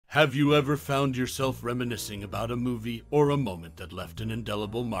Have you ever found yourself reminiscing about a movie or a moment that left an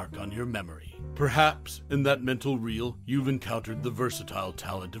indelible mark on your memory? Perhaps, in that mental reel, you've encountered the versatile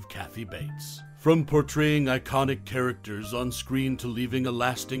talent of Kathy Bates. From portraying iconic characters on screen to leaving a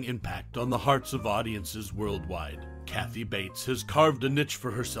lasting impact on the hearts of audiences worldwide, Kathy Bates has carved a niche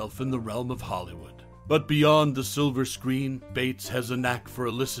for herself in the realm of Hollywood. But beyond the silver screen, Bates has a knack for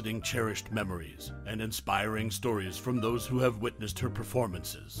eliciting cherished memories and inspiring stories from those who have witnessed her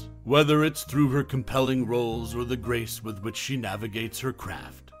performances. Whether it's through her compelling roles or the grace with which she navigates her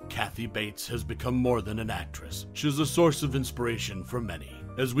craft, Kathy Bates has become more than an actress. She's a source of inspiration for many.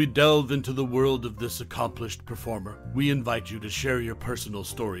 As we delve into the world of this accomplished performer, we invite you to share your personal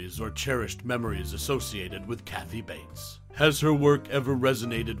stories or cherished memories associated with Kathy Bates. Has her work ever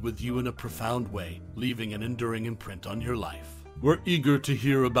resonated with you in a profound way, leaving an enduring imprint on your life? We're eager to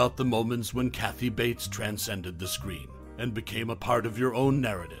hear about the moments when Kathy Bates transcended the screen and became a part of your own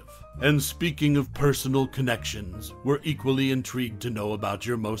narrative. And speaking of personal connections, we're equally intrigued to know about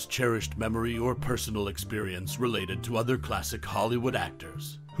your most cherished memory or personal experience related to other classic Hollywood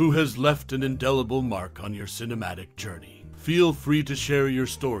actors. Who has left an indelible mark on your cinematic journey? Feel free to share your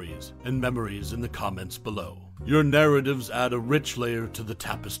stories and memories in the comments below. Your narratives add a rich layer to the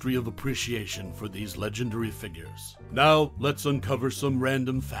tapestry of appreciation for these legendary figures. Now, let's uncover some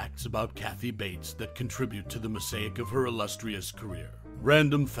random facts about Kathy Bates that contribute to the mosaic of her illustrious career.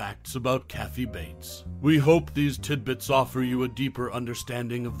 Random facts about Kathy Bates. We hope these tidbits offer you a deeper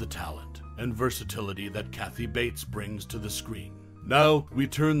understanding of the talent and versatility that Kathy Bates brings to the screen. Now, we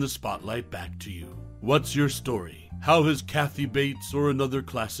turn the spotlight back to you. What's your story? How has Kathy Bates or another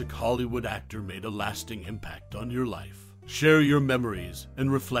classic Hollywood actor made a lasting impact on your life? Share your memories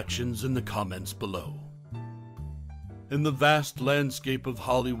and reflections in the comments below. In the vast landscape of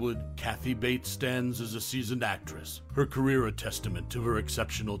Hollywood, Kathy Bates stands as a seasoned actress, her career a testament to her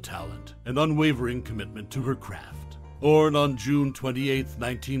exceptional talent and unwavering commitment to her craft. Born on June 28,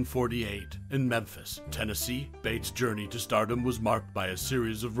 1948, in Memphis, Tennessee, Bates' journey to stardom was marked by a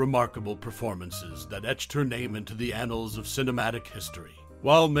series of remarkable performances that etched her name into the annals of cinematic history.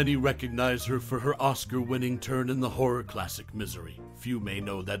 While many recognize her for her Oscar-winning turn in the horror classic Misery, few may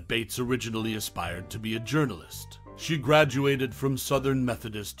know that Bates originally aspired to be a journalist. She graduated from Southern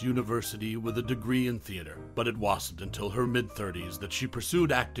Methodist University with a degree in theater, but it wasn't until her mid-30s that she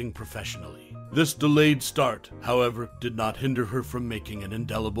pursued acting professionally. This delayed start, however, did not hinder her from making an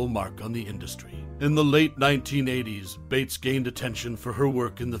indelible mark on the industry. In the late 1980s, Bates gained attention for her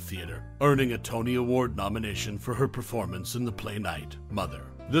work in the theater, earning a Tony Award nomination for her performance in the play Night, Mother.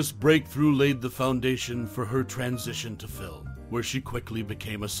 This breakthrough laid the foundation for her transition to film, where she quickly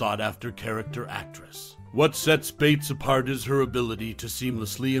became a sought-after character actress. What sets Bates apart is her ability to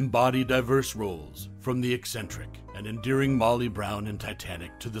seamlessly embody diverse roles, from the eccentric and endearing Molly Brown in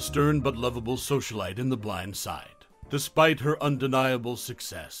Titanic to the stern but lovable socialite in The Blind Side. Despite her undeniable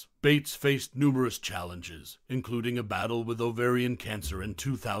success, Bates faced numerous challenges, including a battle with ovarian cancer in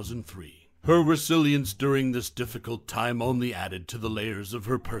 2003. Her resilience during this difficult time only added to the layers of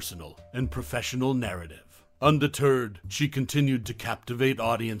her personal and professional narrative. Undeterred, she continued to captivate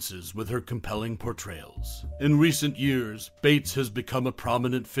audiences with her compelling portrayals. In recent years, Bates has become a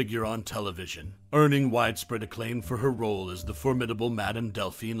prominent figure on television, earning widespread acclaim for her role as the formidable Madame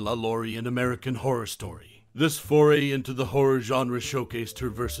Delphine LaLaurie in American Horror Story. This foray into the horror genre showcased her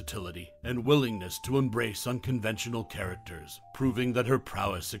versatility and willingness to embrace unconventional characters, proving that her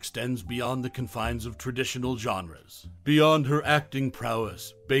prowess extends beyond the confines of traditional genres. Beyond her acting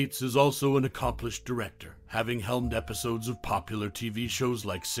prowess, Bates is also an accomplished director, having helmed episodes of popular TV shows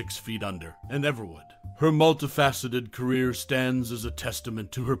like 6 Feet Under and Everwood. Her multifaceted career stands as a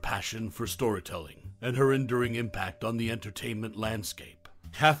testament to her passion for storytelling and her enduring impact on the entertainment landscape.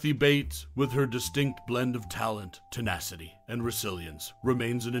 Kathy Bates, with her distinct blend of talent, tenacity, and resilience,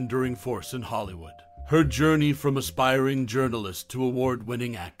 remains an enduring force in Hollywood. Her journey from aspiring journalist to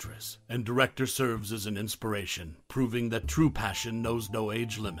award-winning actress and director serves as an inspiration, proving that true passion knows no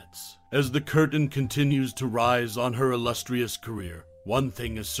age limits. As the curtain continues to rise on her illustrious career, one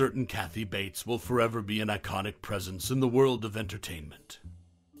thing is certain: Kathy Bates will forever be an iconic presence in the world of entertainment.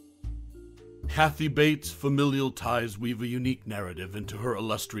 Kathy Bates' familial ties weave a unique narrative into her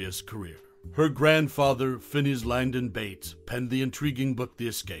illustrious career. Her grandfather, Phineas Langdon Bates, penned the intriguing book The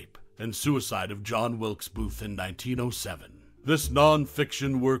Escape and Suicide of John Wilkes Booth in 1907. This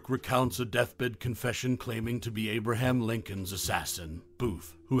non-fiction work recounts a deathbed confession claiming to be Abraham Lincoln's assassin,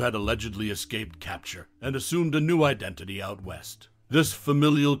 Booth, who had allegedly escaped capture and assumed a new identity out west. This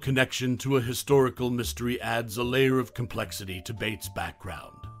familial connection to a historical mystery adds a layer of complexity to Bates'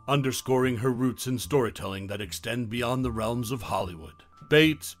 background, underscoring her roots in storytelling that extend beyond the realms of Hollywood.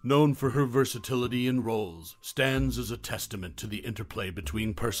 Bates, known for her versatility in roles, stands as a testament to the interplay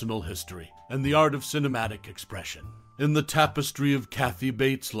between personal history and the art of cinematic expression. In the tapestry of Kathy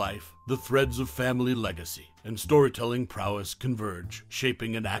Bates' life, the threads of family legacy and storytelling prowess converge,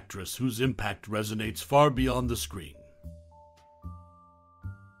 shaping an actress whose impact resonates far beyond the screen.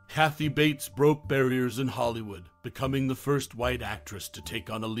 Kathy Bates broke barriers in Hollywood, becoming the first white actress to take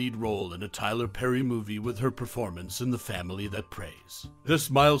on a lead role in a Tyler Perry movie with her performance in The Family That Prays. This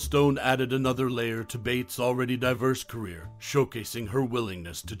milestone added another layer to Bates' already diverse career, showcasing her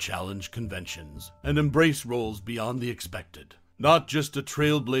willingness to challenge conventions and embrace roles beyond the expected. Not just a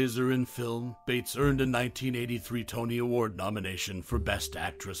trailblazer in film, Bates earned a 1983 Tony Award nomination for Best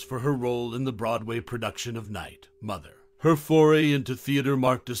Actress for her role in the Broadway production of Night, Mother. Her foray into theater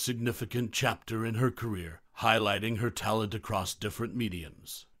marked a significant chapter in her career, highlighting her talent across different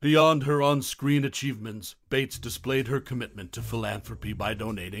mediums. Beyond her on-screen achievements, Bates displayed her commitment to philanthropy by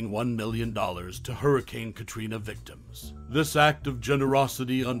donating $1 million to Hurricane Katrina victims. This act of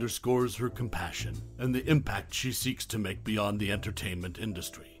generosity underscores her compassion and the impact she seeks to make beyond the entertainment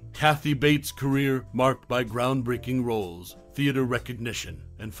industry. Kathy Bates' career, marked by groundbreaking roles, theater recognition,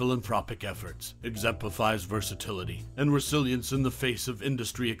 and philanthropic efforts, exemplifies versatility and resilience in the face of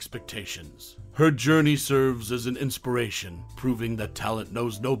industry expectations. Her journey serves as an inspiration, proving that talent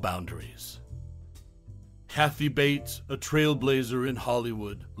knows no boundaries. Kathy Bates, a trailblazer in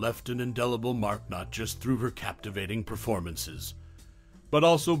Hollywood, left an indelible mark not just through her captivating performances, but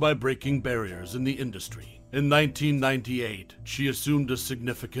also by breaking barriers in the industry. In 1998, she assumed a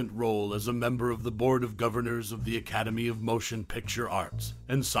significant role as a member of the Board of Governors of the Academy of Motion Picture Arts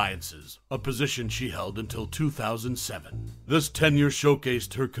and Sciences, a position she held until 2007. This tenure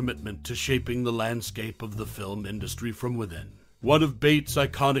showcased her commitment to shaping the landscape of the film industry from within. One of Bates'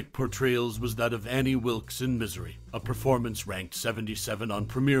 iconic portrayals was that of Annie Wilkes in Misery, a performance ranked 77 on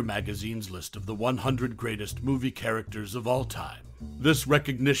Premiere Magazine's list of the 100 greatest movie characters of all time. This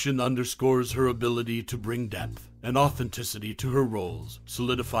recognition underscores her ability to bring depth and authenticity to her roles,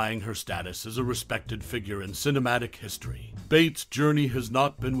 solidifying her status as a respected figure in cinematic history. Bates' journey has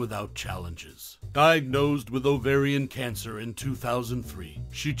not been without challenges. Diagnosed with ovarian cancer in 2003,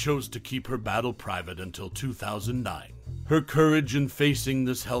 she chose to keep her battle private until 2009. Her courage in facing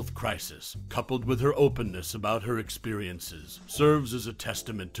this health crisis, coupled with her openness about her experiences, serves as a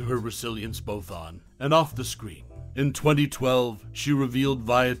testament to her resilience both on and off the screen. In 2012, she revealed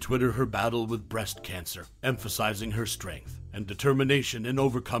via Twitter her battle with breast cancer, emphasizing her strength and determination in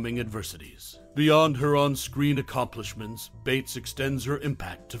overcoming adversities. Beyond her on-screen accomplishments, Bates extends her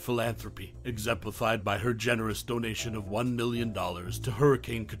impact to philanthropy, exemplified by her generous donation of $1 million to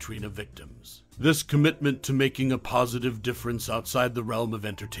Hurricane Katrina victims. This commitment to making a positive difference outside the realm of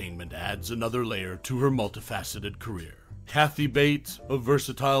entertainment adds another layer to her multifaceted career. Kathy Bates, a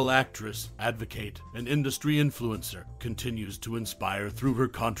versatile actress, advocate, and industry influencer, continues to inspire through her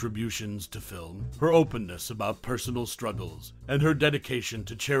contributions to film, her openness about personal struggles, and her dedication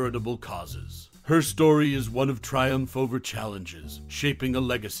to charitable causes. Her story is one of triumph over challenges, shaping a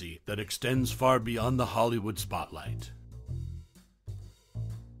legacy that extends far beyond the Hollywood spotlight.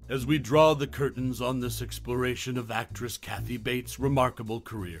 As we draw the curtains on this exploration of actress Kathy Bates' remarkable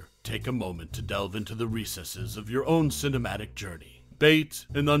career, take a moment to delve into the recesses of your own cinematic journey. Bates,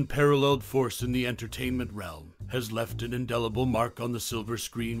 an unparalleled force in the entertainment realm, has left an indelible mark on the silver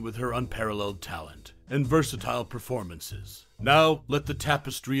screen with her unparalleled talent and versatile performances. Now, let the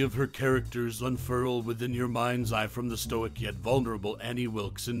tapestry of her characters unfurl within your mind's eye, from the stoic yet vulnerable Annie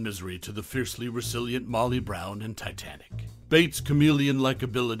Wilkes in Misery to the fiercely resilient Molly Brown in Titanic. Bates' chameleon-like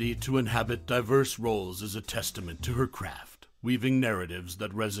ability to inhabit diverse roles is a testament to her craft, weaving narratives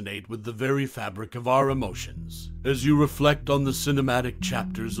that resonate with the very fabric of our emotions. As you reflect on the cinematic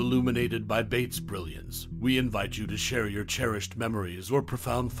chapters illuminated by Bates' brilliance, we invite you to share your cherished memories or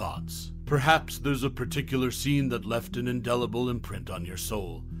profound thoughts. Perhaps there's a particular scene that left an indelible imprint on your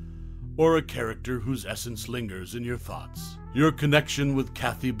soul, or a character whose essence lingers in your thoughts. Your connection with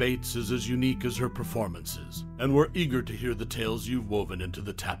Kathy Bates is as unique as her performances, and we're eager to hear the tales you've woven into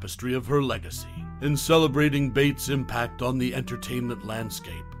the tapestry of her legacy. In celebrating Bates' impact on the entertainment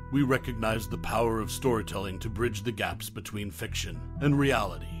landscape, we recognize the power of storytelling to bridge the gaps between fiction and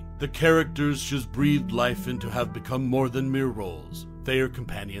reality. The characters she's breathed life into have become more than mere roles. They are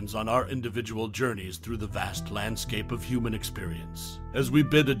companions on our individual journeys through the vast landscape of human experience. As we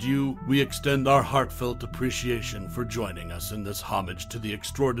bid adieu, we extend our heartfelt appreciation for joining us in this homage to the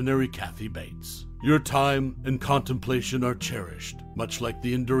extraordinary Kathy Bates. Your time and contemplation are cherished, much like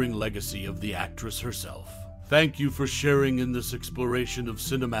the enduring legacy of the actress herself. Thank you for sharing in this exploration of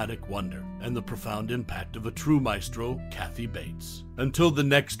cinematic wonder and the profound impact of a true maestro, Kathy Bates. Until the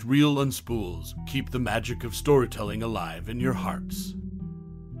next reel unspools, keep the magic of storytelling alive in your hearts.